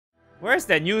Where's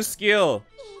that new skill?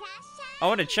 I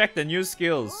want to check the new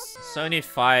skills.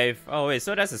 75. Oh wait,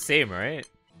 so that's the same, right?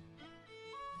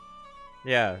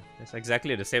 Yeah, it's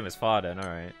exactly the same as Fa then,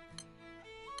 alright.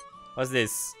 What's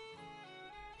this?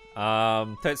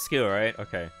 Third skill, right?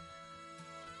 Okay.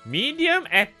 Medium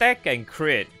attack and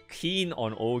crit. Keen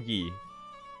on Ogi.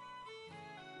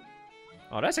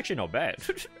 Oh, that's actually not bad.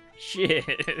 Shit.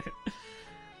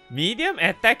 Medium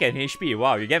attack and HP.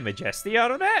 Wow, you get Majesty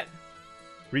out of that?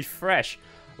 Refresh.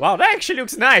 Wow, that actually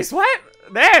looks nice. What?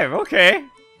 Damn, okay.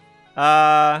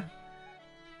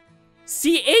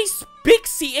 Big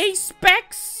CA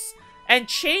specs and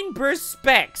chain burst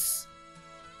specs.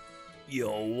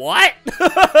 Yo, what?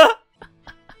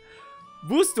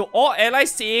 Boost to all ally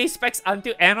CA specs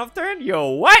until end of turn? Yo,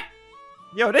 what?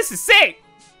 Yo, this is sick.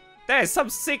 That is some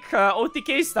sick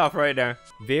OTK stuff right there.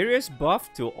 Various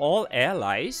buff to all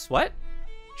allies. What?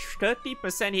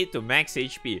 30% hit to max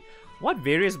HP. What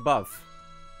various buff?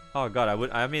 Oh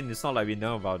god, I mean, it's not like we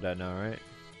know about that now, right?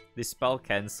 Dispel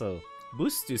cancel.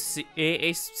 Boost to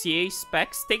CA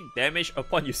specs. Take damage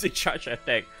upon using charge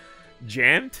attack.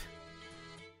 Jammed?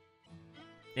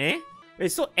 Eh?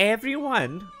 Wait, so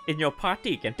everyone in your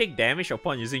party can take damage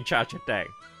upon using charge attack.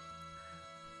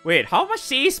 Wait, how much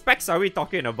CA specs are we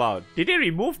talking about? Did they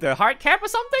remove the hard cap or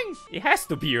something? It has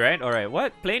to be, right? Alright,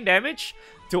 what? Plain damage?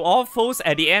 To all foes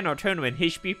at the end of turn when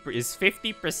HP is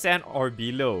 50% or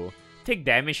below. Take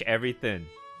damage every turn.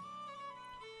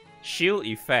 Shield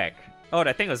effect. Oh,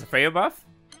 that thing was a Freya buff?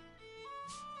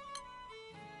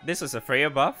 This was a Freya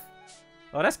buff?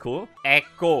 Oh, that's cool.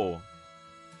 Echo.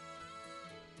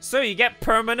 So you get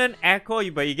permanent echo,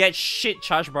 but you get shit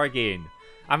charge bar gain.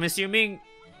 I'm assuming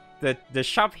the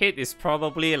sharp hit is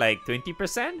probably like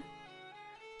 20%?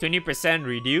 20%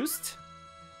 reduced?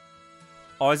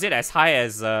 Or is it as high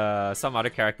as some other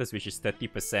characters, which is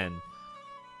 30%?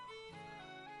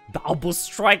 Double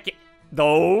strike!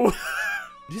 No!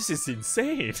 This is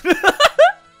insane!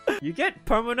 You get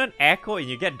permanent echo and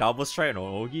you get double strike on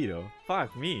Ogi though.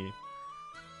 Fuck me.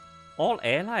 All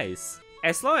allies.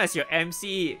 As long as your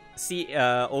MC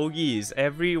Ogis,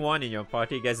 everyone in your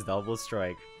party gets double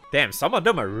strike. Damn, some of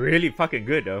them are really fucking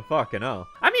good though. Fucking hell.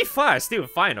 I mean, Fa is still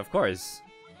fine, of course.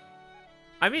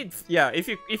 I mean, yeah, if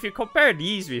you compare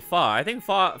these with Fa, I think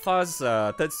Fa's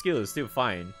third skill is still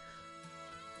fine.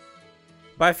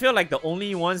 But I feel like the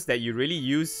only ones that you really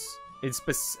use in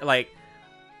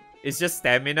it's just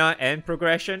stamina and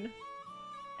progression.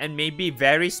 And maybe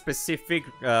very specific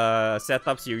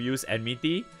setups you use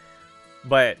enmity.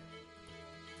 But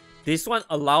this one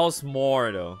allows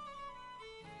more though.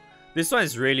 This one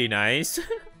is really nice.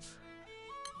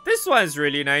 This one is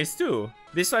really nice too.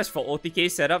 This one is for OTK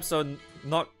setup, so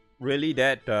not really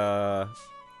that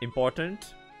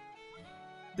important.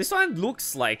 This one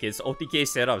looks like it's OTK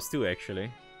setups too,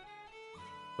 actually.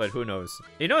 But who knows?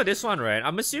 You know this one, right?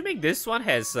 I'm assuming this one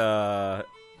has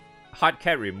hard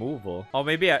cap removal, or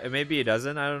maybe it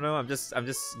doesn't. I don't know. I'm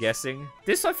just guessing.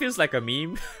 This one feels like a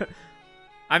meme.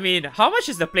 I mean, how much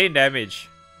is the plain damage?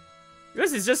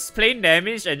 Because it's just plain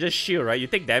damage and just shield, right? You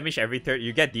take damage every turn.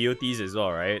 You get DOTs as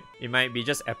well, right? It might be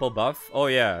just apple buff. Oh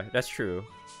yeah, that's true.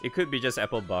 It could be just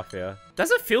apple buff, yeah.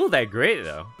 Doesn't feel that great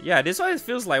though. Yeah, this one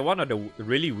feels like one of the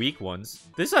really weak ones.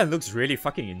 This one looks really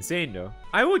fucking insane though.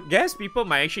 I would guess people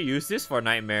might actually use this for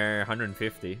Nightmare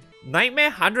 150. Nightmare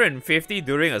 150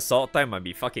 during assault time might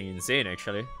be fucking insane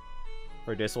actually.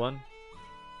 For this one.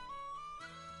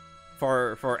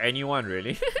 For anyone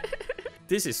really.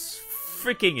 This is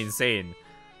freaking insane.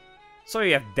 So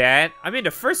you have that. I mean,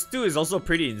 the first two is also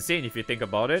pretty insane if you think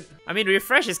about it. I mean,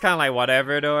 refresh is kind of like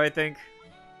whatever though, I think.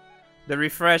 The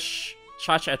refresh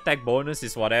charge attack bonus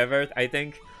is whatever, I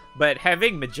think. But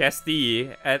having Majesty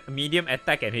at medium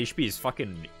attack and HP is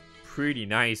fucking pretty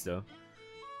nice though.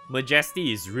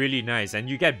 Majesty is really nice and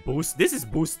you get boost. This is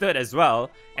boosted as well.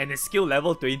 And the skill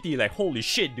level 20, like holy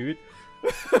shit, dude.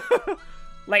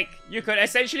 Like, you could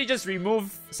essentially just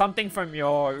remove something from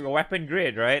your weapon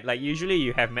grid, right? Like, usually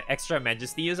you have extra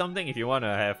Majesty or something if you want to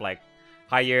have, like,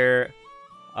 higher...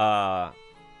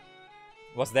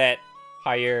 what's that?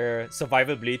 Higher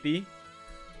survivability.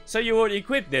 So you would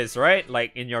equip this, right?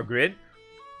 Like, in your grid.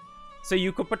 So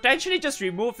you could potentially just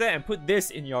remove that and put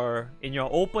this in your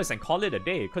opus and call it a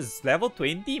day. Because it's level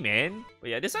 20, man.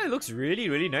 But yeah, this one looks really,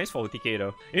 really nice for OTK,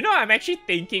 though. You know, I'm actually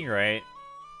thinking, right?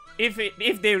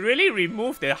 If they really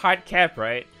remove the hard cap,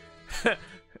 right?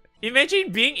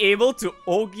 Imagine being able to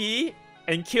Ogi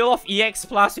and kill off EX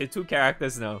plus with 2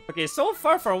 characters now. Okay, so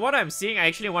far from what I'm seeing, I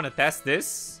actually want to test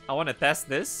this. I want to test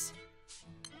this.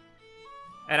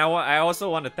 And I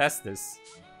also want to test this.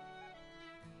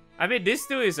 I mean, this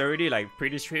two is already like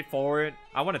pretty straightforward.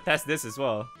 I want to test this as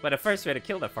well. But first we had to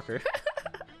kill that fucker.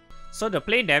 So the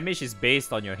plain damage is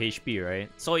based on your HP, right?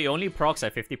 So it only procs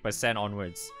at 50%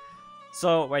 onwards.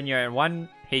 So when you're at 1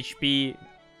 HP,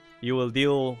 you will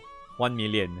deal 1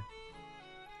 million.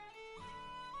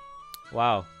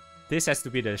 Wow. This has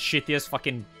to be the shittiest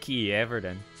fucking key ever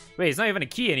then. Wait, it's not even a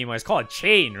key anymore. It's called a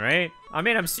chain, right? I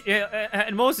mean,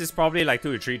 at most it's probably like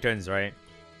 2 to 3 turns, right?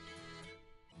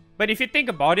 But if you think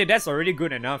about it, that's already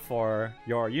good enough for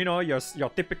your, you know, your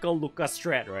typical Luca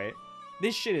strat, right?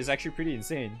 This shit is actually pretty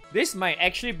insane. This might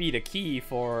actually be the key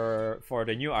for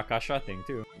the new Akasha thing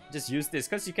too. Just use this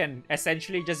because you can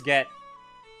essentially just get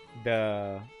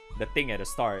the thing at the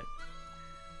start.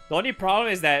 The only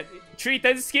problem is that 3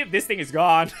 turns skip, this thing is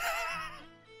gone.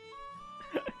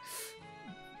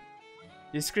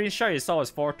 Your screenshot you saw was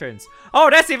 4 turns. Oh,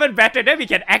 that's even better. Then we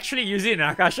can actually use it in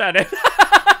Akasha then.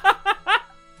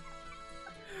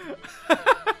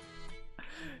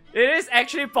 It is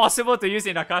actually possible to use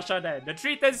in Akasha then. The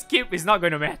 3 turn skip is not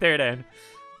going to matter then.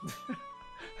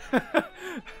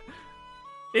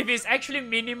 If it's actually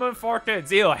minimum 4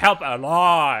 turns, it'll help a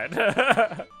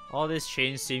lot. All these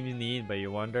chains seem neat, but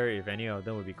you wonder if any of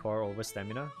them would be core over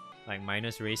stamina. Like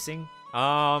minus racing.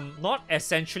 Not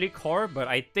essentially core, but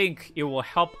I think it will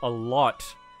help a lot.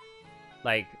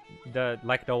 Like the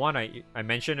one I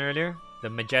mentioned earlier, the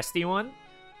Majesty one,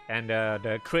 and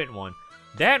the crit one.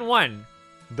 That one,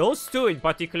 those 2 in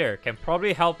particular can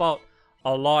probably help out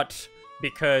a lot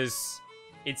because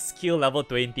it's skill level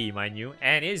 20, mind you,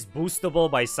 and it's boostable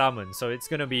by summon, so it's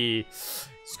gonna be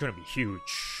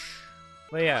huge.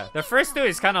 But yeah, the first 2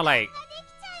 is kind of like,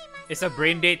 it's a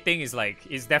brain date thing. Is like,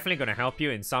 it's definitely gonna help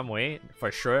you in some way for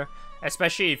sure,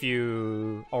 especially if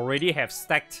you already have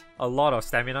stacked a lot of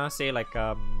stamina. Say like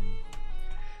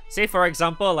say for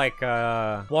example like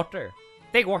water.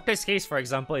 Take water's case for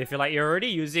example. If you're already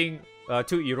using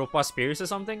 2 Europa spears or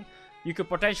something, you could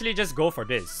potentially just go for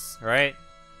this, right?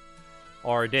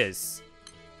 Or this.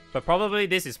 But probably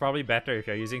this is probably better if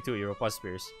you're using 2 Europa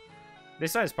spears.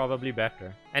 This one is probably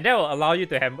better. And that will allow you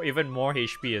to have even more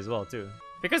HP as well too.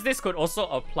 Because this could also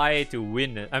apply to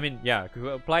win. I mean, yeah, could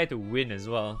apply to win as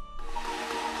well.